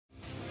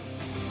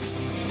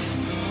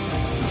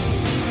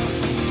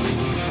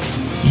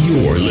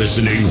You're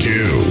listening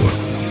to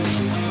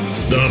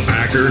the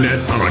Packernet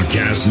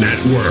Podcast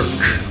Network.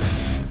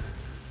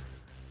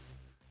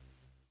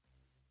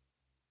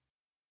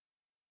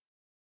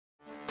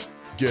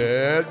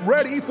 Get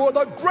ready for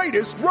the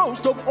greatest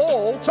roast of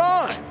all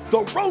time, the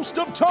Roast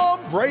of Tom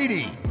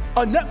Brady,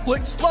 a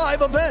Netflix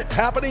live event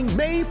happening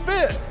May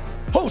 5th.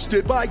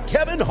 Hosted by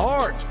Kevin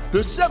Hart, the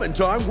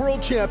 7-time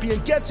world champion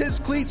gets his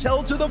cleats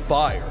held to the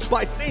fire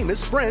by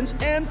famous friends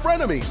and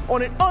frenemies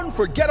on an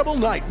unforgettable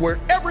night where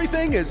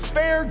everything is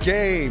fair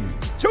game.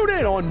 Tune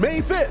in on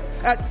May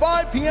 5th at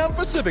 5 p.m.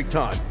 Pacific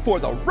time for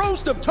the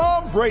Roast of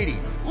Tom Brady,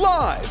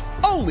 live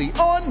only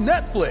on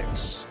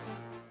Netflix.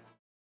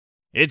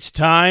 It's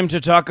time to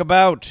talk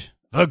about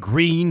the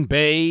Green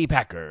Bay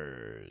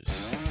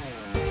Packers.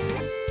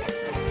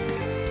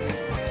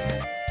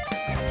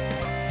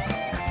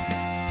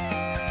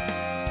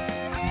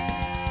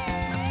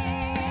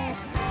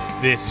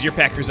 This is your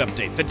Packers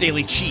Update, the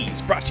Daily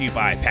Cheese, brought to you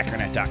by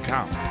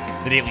Packernet.com.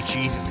 The Daily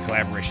Cheese is a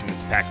collaboration with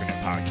the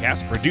Packernet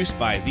Podcast, produced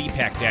by the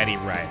Pack Daddy,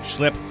 Ryan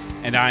Schlip,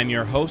 and I'm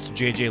your host,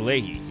 JJ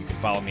Leahy. You can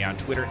follow me on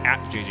Twitter at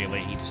JJ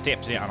Leahy to stay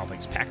up to date on all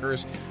things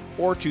Packers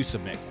or to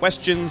submit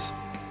questions.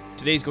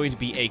 Today's going to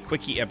be a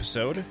quickie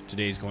episode.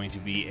 Today's going to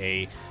be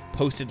a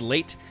posted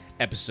late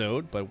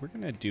episode, but we're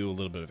going to do a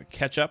little bit of a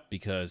catch-up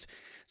because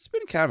it's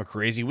been kind of a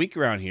crazy week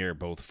around here,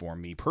 both for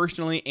me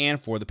personally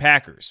and for the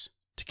Packers.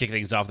 To kick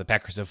things off, the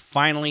Packers have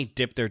finally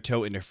dipped their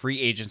toe into free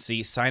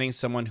agency, signing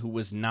someone who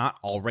was not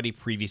already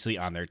previously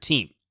on their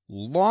team.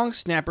 Long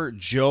snapper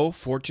Joe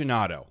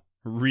Fortunato.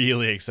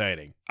 Really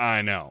exciting.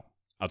 I know.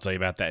 I'll tell you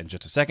about that in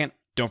just a second.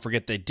 Don't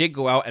forget they did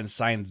go out and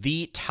sign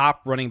the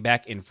top running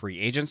back in free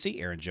agency,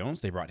 Aaron Jones.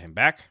 They brought him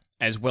back,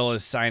 as well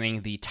as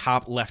signing the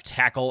top left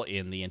tackle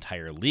in the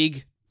entire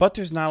league. But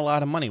there's not a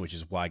lot of money, which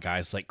is why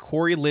guys like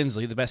Corey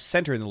Linsley, the best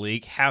center in the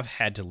league, have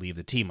had to leave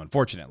the team,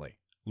 unfortunately.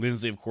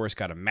 Linsley, of course,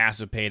 got a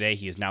massive payday.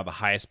 He is now the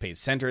highest paid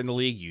center in the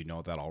league. You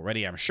know that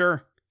already, I'm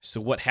sure. So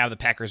what have the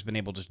Packers been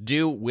able to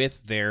do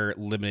with their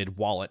limited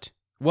wallet?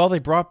 Well, they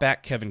brought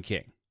back Kevin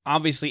King.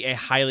 Obviously a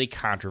highly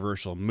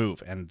controversial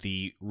move, and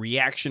the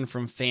reaction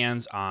from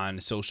fans on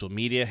social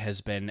media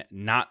has been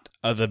not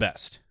of the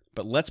best.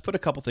 But let's put a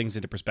couple things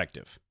into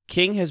perspective.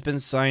 King has been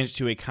signed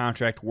to a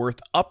contract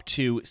worth up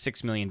to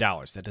 $6 million.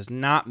 That does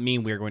not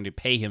mean we're going to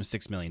pay him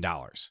 $6 million.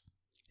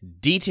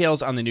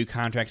 Details on the new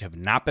contract have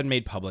not been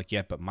made public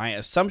yet, but my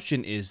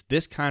assumption is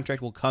this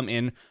contract will come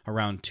in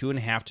around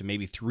 $2.5 to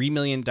maybe $3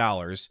 million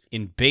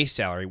in base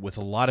salary with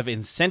a lot of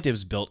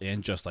incentives built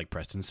in, just like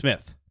Preston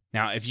Smith.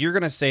 Now, if you're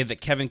going to say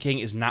that Kevin King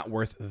is not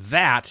worth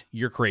that,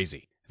 you're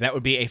crazy. That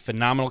would be a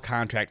phenomenal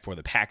contract for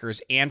the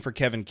Packers and for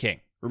Kevin King.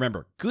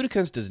 Remember,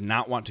 Gutekunst does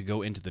not want to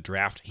go into the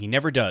draft. He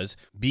never does.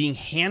 Being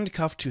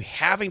handcuffed to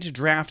having to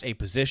draft a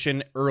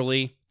position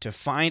early to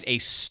find a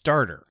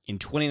starter. In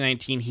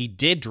 2019, he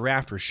did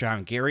draft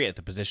Rashawn Gary at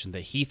the position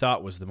that he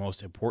thought was the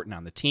most important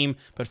on the team,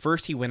 but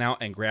first he went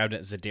out and grabbed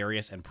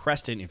Za'Darius and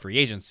Preston in free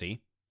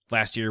agency.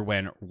 Last year,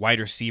 when wide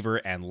receiver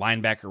and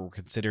linebacker were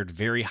considered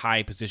very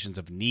high positions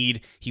of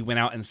need, he went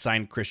out and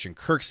signed Christian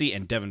Kirksey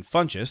and Devin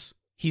Funchess.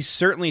 He's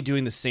certainly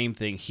doing the same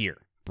thing here,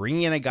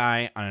 bringing in a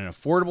guy on an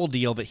affordable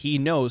deal that he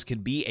knows can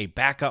be a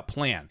backup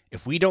plan.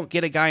 If we don't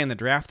get a guy in the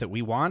draft that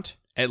we want,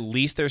 at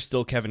least there's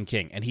still Kevin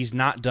King, and he's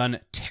not done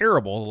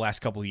terrible the last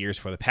couple of years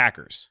for the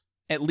Packers.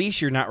 At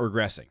least you're not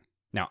regressing.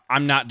 Now,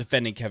 I'm not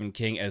defending Kevin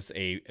King as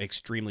an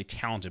extremely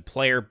talented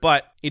player,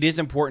 but it is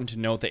important to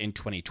note that in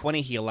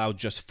 2020, he allowed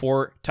just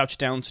 4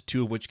 touchdowns,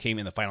 2 of which came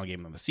in the final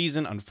game of the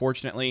season,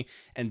 unfortunately,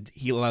 and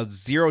he allowed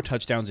 0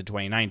 touchdowns in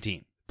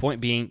 2019.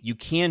 Point being, you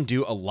can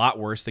do a lot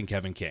worse than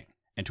Kevin King.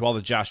 And to all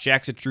the Josh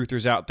Jackson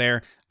truthers out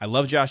there, I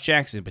love Josh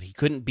Jackson, but he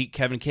couldn't beat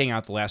Kevin King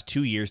out the last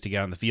 2 years to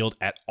get on the field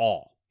at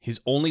all. His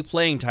only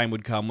playing time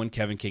would come when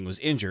Kevin King was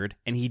injured,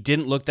 and he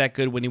didn't look that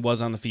good when he was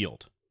on the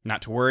field.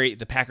 Not to worry,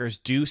 the Packers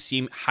do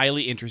seem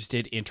highly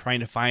interested in trying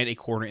to find a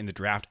corner in the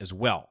draft as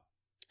well.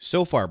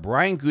 So far,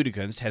 Brian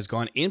Gutekunst has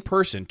gone in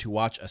person to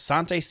watch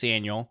Asante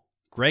Samuel,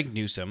 Greg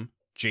Newsome,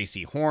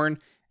 J.C. Horn,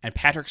 and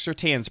Patrick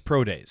Surtain's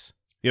pro days.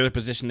 The other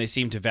position they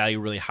seem to value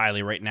really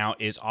highly right now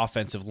is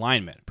offensive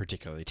linemen,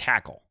 particularly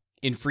tackle.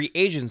 In free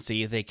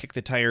agency, they kick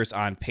the tires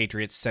on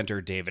Patriots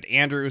center David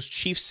Andrews,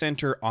 Chiefs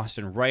center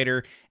Austin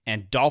Ryder,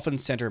 and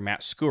Dolphins center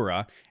Matt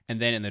Skura.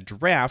 And then in the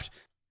draft,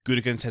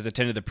 Gutekunst has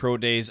attended the pro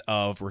days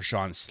of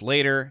Rashawn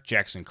Slater,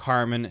 Jackson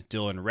Carman,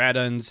 Dylan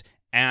Raduns,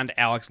 and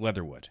Alex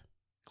Leatherwood.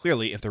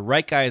 Clearly, if the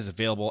right guy is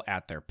available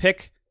at their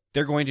pick,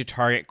 they're going to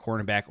target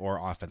cornerback or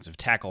offensive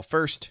tackle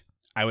first.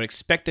 I would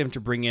expect them to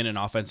bring in an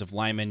offensive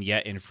lineman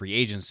yet in free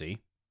agency.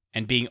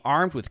 And being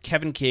armed with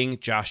Kevin King,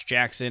 Josh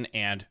Jackson,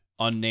 and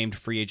unnamed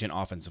free agent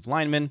offensive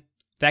lineman,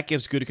 that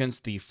gives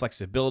Gutekunst the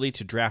flexibility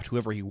to draft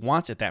whoever he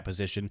wants at that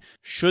position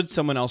should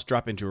someone else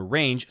drop into a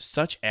range,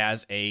 such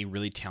as a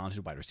really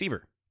talented wide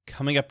receiver.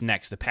 Coming up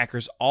next, the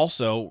Packers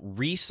also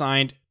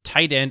re-signed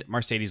tight end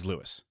Marcedes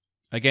Lewis.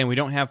 Again, we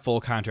don't have full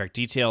contract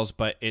details,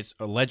 but it's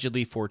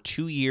allegedly for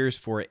 2 years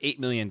for $8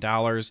 million.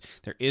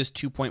 There is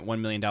 $2.1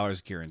 million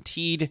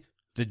guaranteed.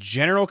 The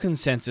general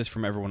consensus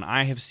from everyone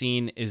I have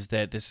seen is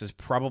that this is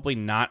probably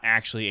not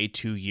actually a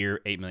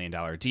 2-year, $8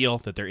 million deal,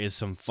 that there is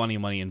some funny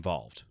money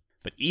involved.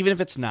 But even if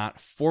it's not,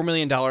 $4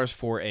 million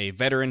for a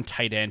veteran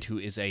tight end who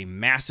is a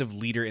massive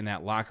leader in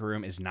that locker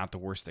room is not the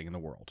worst thing in the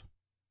world.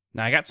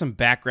 Now, I got some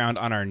background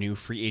on our new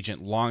free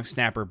agent long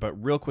snapper,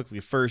 but real quickly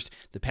first,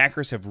 the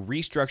Packers have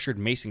restructured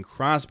Mason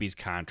Crosby's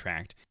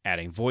contract,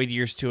 adding void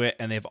years to it,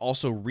 and they've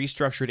also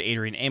restructured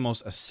Adrian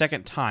Amos a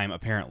second time,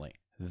 apparently.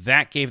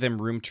 That gave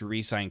them room to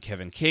re-sign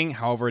Kevin King.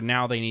 However,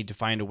 now they need to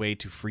find a way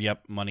to free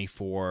up money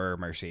for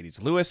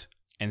Mercedes Lewis.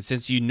 And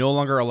since you're no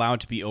longer allowed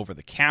to be over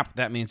the cap,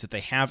 that means that they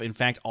have, in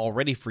fact,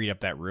 already freed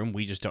up that room.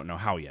 We just don't know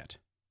how yet.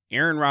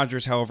 Aaron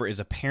Rodgers, however, is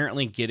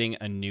apparently getting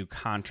a new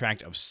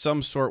contract of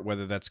some sort,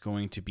 whether that's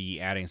going to be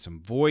adding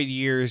some void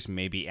years,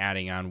 maybe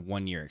adding on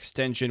 1-year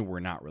extension. We're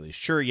not really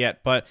sure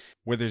yet, but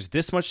where there's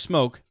this much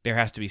smoke, there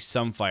has to be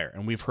some fire.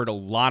 And we've heard a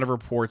lot of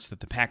reports that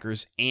the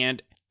Packers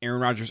and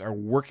Aaron Rodgers are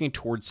working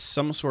towards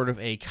some sort of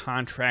a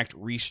contract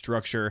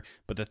restructure,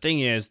 but the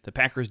thing is, the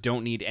Packers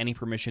don't need any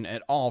permission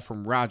at all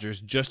from Rodgers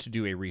just to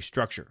do a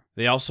restructure.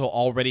 They also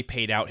already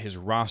paid out his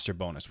roster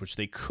bonus, which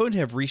they could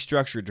have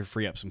restructured to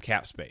free up some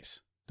cap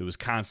space. The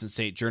Wisconsin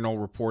State Journal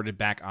reported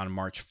back on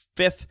March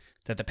 5th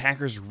that the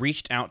Packers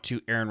reached out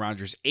to Aaron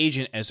Rodgers'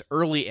 agent as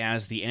early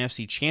as the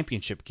NFC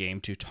Championship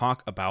game to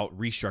talk about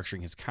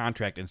restructuring his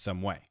contract in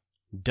some way.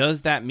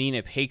 Does that mean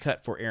a pay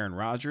cut for Aaron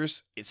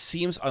Rodgers? It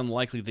seems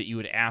unlikely that you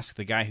would ask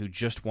the guy who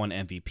just won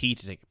MVP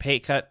to take a pay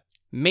cut.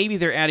 Maybe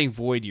they're adding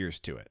void years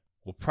to it.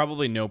 We'll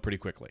probably know pretty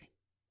quickly.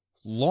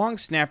 Long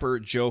snapper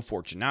Joe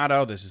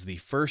Fortunato, this is the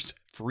first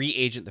free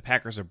agent the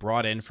Packers have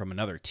brought in from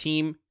another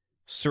team.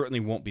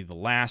 Certainly won't be the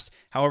last.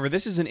 However,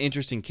 this is an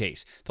interesting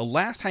case. The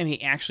last time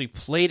he actually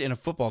played in a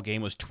football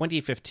game was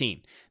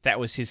 2015. That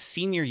was his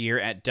senior year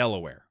at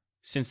Delaware.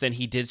 Since then,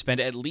 he did spend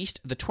at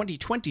least the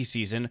 2020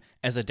 season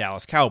as a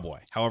Dallas Cowboy.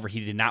 However, he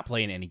did not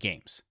play in any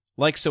games.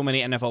 Like so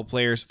many NFL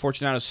players,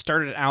 Fortunato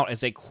started out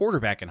as a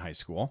quarterback in high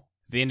school.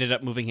 They ended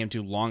up moving him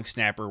to long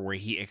snapper, where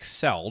he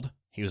excelled.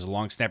 He was a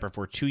long snapper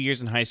for 2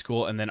 years in high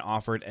school and then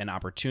offered an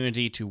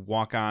opportunity to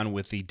walk on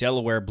with the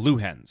Delaware Blue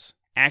Hens,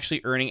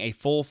 actually earning a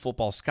full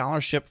football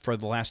scholarship for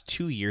the last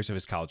 2 years of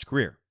his college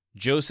career.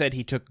 Joe said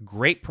he took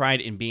great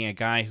pride in being a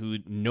guy who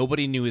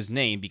nobody knew his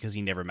name because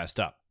he never messed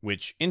up,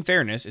 which, in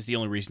fairness, is the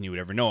only reason you would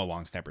ever know a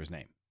long snapper's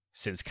name.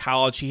 Since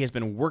college, he has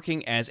been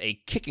working as a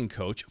kicking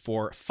coach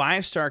for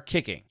 5-Star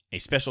Kicking, a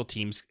special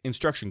teams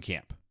instruction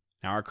camp.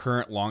 Now, our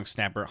current long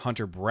snapper,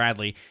 Hunter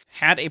Bradley,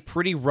 had a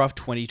pretty rough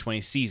 2020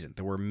 season.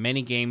 There were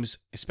many games,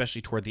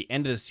 especially toward the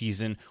end of the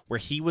season, where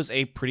he was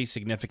a pretty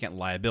significant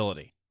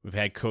liability. We've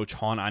had Coach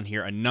Hahn on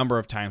here a number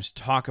of times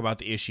to talk about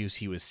the issues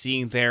he was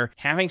seeing there.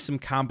 Having some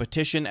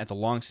competition at the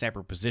long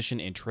snapper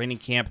position in training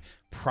camp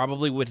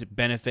probably would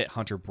benefit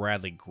Hunter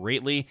Bradley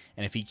greatly,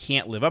 and if he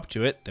can't live up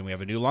to it, then we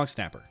have a new long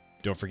snapper.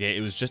 Don't forget, it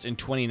was just in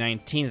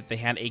 2019 that they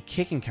had a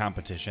kicking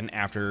competition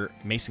after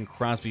Mason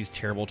Crosby's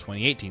terrible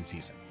 2018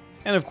 season.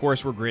 And of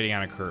course, we're grading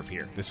on a curve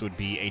here. This would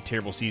be a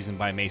terrible season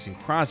by Mason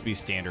Crosby's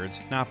standards,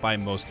 not by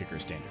most kicker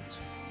standards.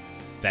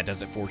 That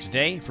does it for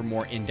today. For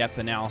more in-depth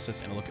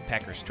analysis and a look at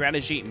Packers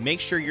strategy, make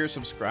sure you're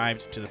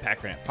subscribed to the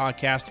Packernet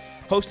podcast,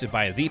 hosted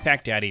by the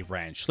Pack Daddy,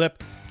 Ryan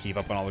Schlip. Keep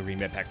up on all the Green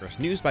Bay Packers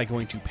news by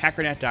going to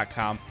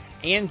Packernet.com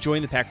and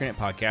join the Packernet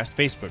Podcast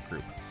Facebook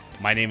group.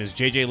 My name is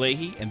JJ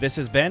Leahy, and this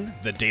has been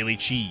The Daily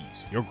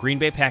Cheese, your Green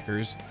Bay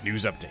Packers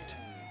news update.